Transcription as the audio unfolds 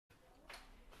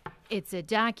It's a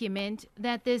document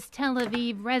that this Tel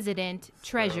Aviv resident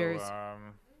treasures.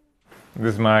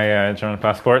 This is my German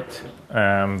passport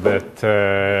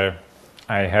that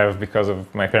I have because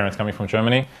of my parents coming from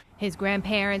Germany. His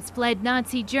grandparents fled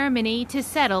Nazi Germany to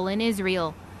settle in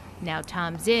Israel. Now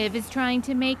Tom Ziv is trying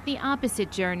to make the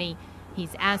opposite journey.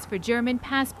 He's asked for German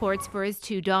passports for his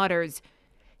 2 daughters.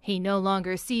 He no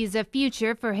longer sees a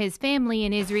future for his family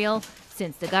in Israel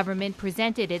since the government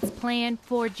presented its plan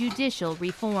for judicial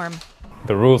reform.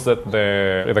 The rules that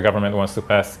the government wants to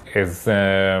pass is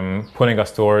putting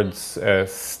us towards a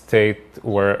state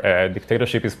where a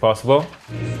dictatorship is possible.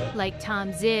 Like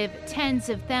Tom Ziv, tens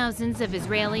of thousands of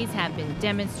Israelis have been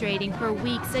demonstrating for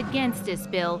weeks against this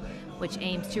bill, which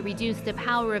aims to reduce the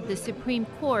power of the Supreme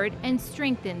Court and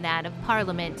strengthen that of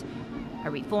Parliament. A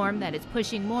reform that is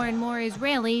pushing more and more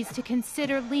Israelis to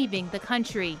consider leaving the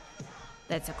country.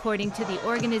 That's according to the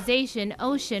organization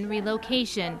Ocean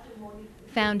Relocation.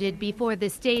 Founded before the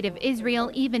State of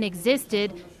Israel even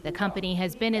existed, the company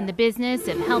has been in the business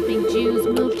of helping Jews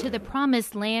move to the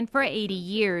Promised Land for 80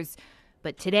 years.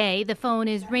 But today, the phone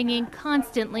is ringing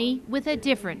constantly with a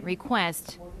different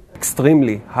request.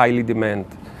 Extremely highly demand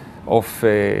of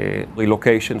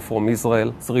relocation from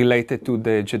Israel. It's related to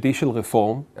the judicial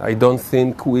reform. I don't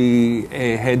think we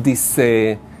had this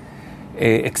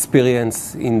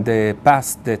experience in the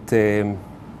past that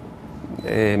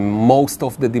most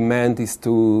of the demand is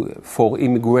for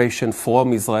immigration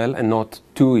from Israel and not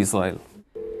to Israel.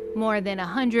 More than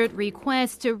 100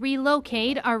 requests to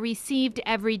relocate are received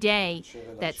every day.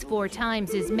 That's 4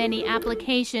 times as many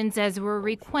applications as were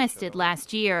requested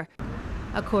last year.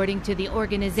 According to the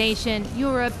organization,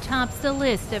 Europe tops the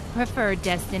list of preferred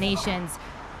destinations.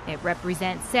 It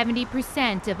represents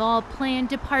 70% of all planned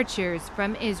departures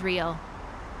from Israel.